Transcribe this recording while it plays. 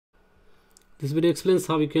This video explains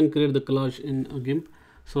how you can create the collage in GIMP.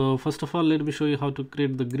 So first of all, let me show you how to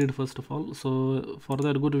create the grid first of all. So for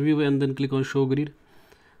that, go to view and then click on show grid,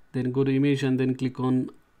 then go to image and then click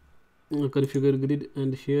on configure grid,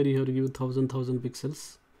 and here you have to give 1000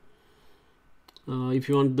 pixels. If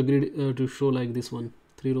you want the grid to show like this one,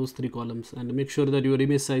 3 rows 3 columns, and make sure that your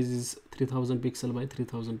image size is 3000 pixel by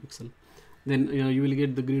 3000 pixel, then you will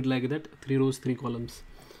get the grid like that, 3 rows 3 columns.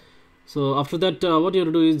 So after that, what you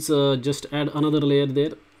have to do is just add another layer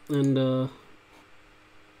there, and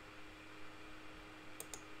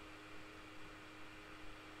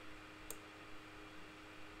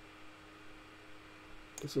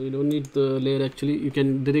so you don't need the layer, actually you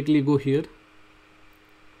can directly go here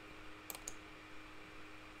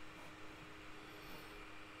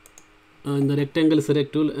in the rectangle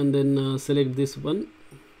select tool, and then select this one,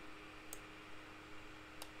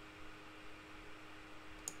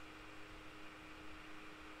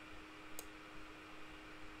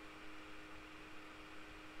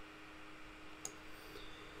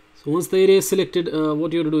 so once the area is selected,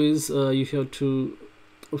 what you have to do is you have to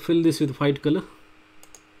fill this with white color.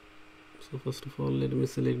 So first of all, let me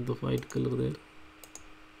select the white color there,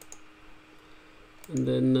 and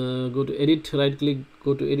then go to edit, right click,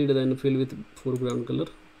 go to edit, then fill with foreground color,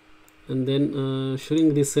 and then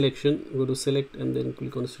shrink this selection, go to select and then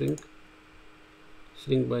click on shrink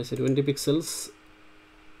by say 20 pixels,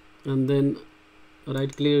 and then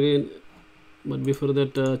right click again, but before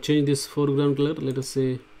that change this foreground color, let us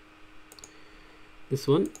say this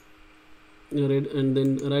one, red, and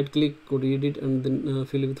then right click, go to edit and then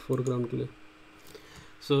fill with foreground color.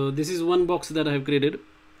 So this is one box that I have created.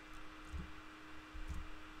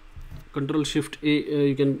 Control Shift A,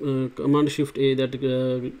 you can Command Shift A,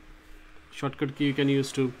 that shortcut key you can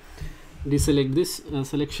use to deselect this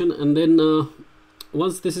selection, and then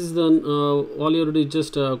once this is done, all you have to do is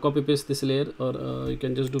just copy paste this layer, or you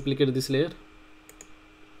can just duplicate this layer,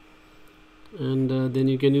 and then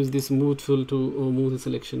you can use this move tool to move the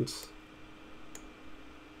selections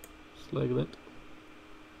just like that.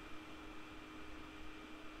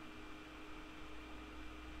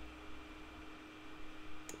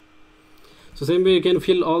 So same way you can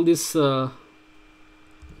fill all these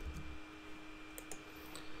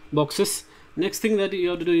boxes. Next thing that you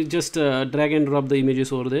have to do is just drag and drop the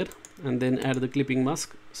images over there, and then add the clipping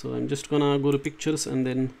mask. So I'm just gonna go to pictures and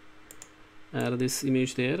then add this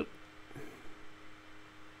image there.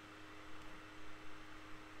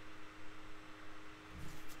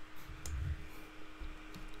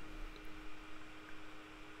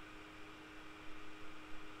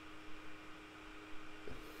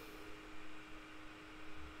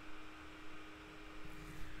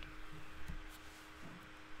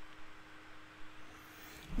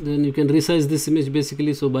 Then you can resize this image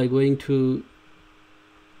basically, so by going to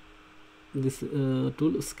this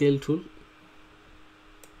tool, scale tool,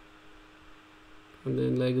 and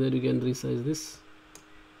then like that you can resize this,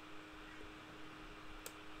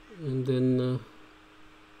 and then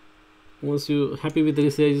once you're happy with the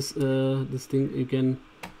resize this thing, you can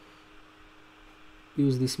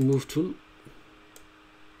use this move tool.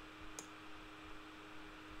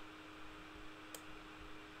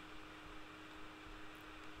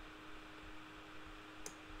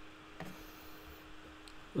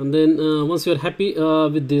 And then once you are happy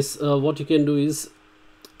with this, what you can do is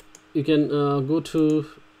you can go to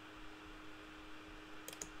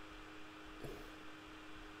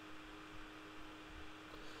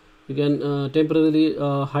temporarily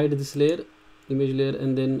hide this layer, image layer,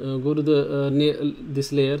 and then go to the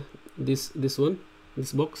this layer, this one,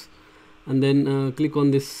 this box, and then click on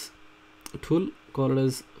this tool called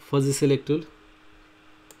as fuzzy select tool.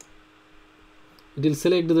 It will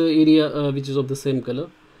select the area which is of the same color.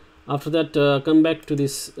 After that, come back to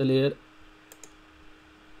this layer,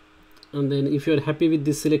 and then if you are happy with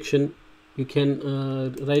this selection, you can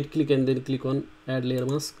right click and then click on add layer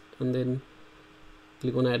mask, and then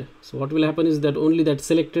click on add. So what will happen is that only that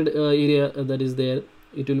selected area that is there,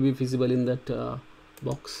 it will be visible in that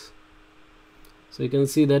box. So you can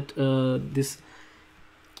see that this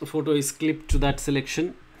photo is clipped to that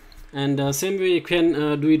selection, and same way you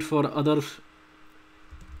can do it for other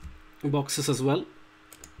boxes as well,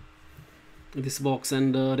 this box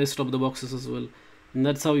and rest of the boxes as well, and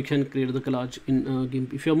that's how you can create the collage in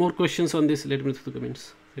GIMP. If you have more questions on this, let me know in the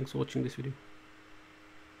comments. Thanks for watching this video.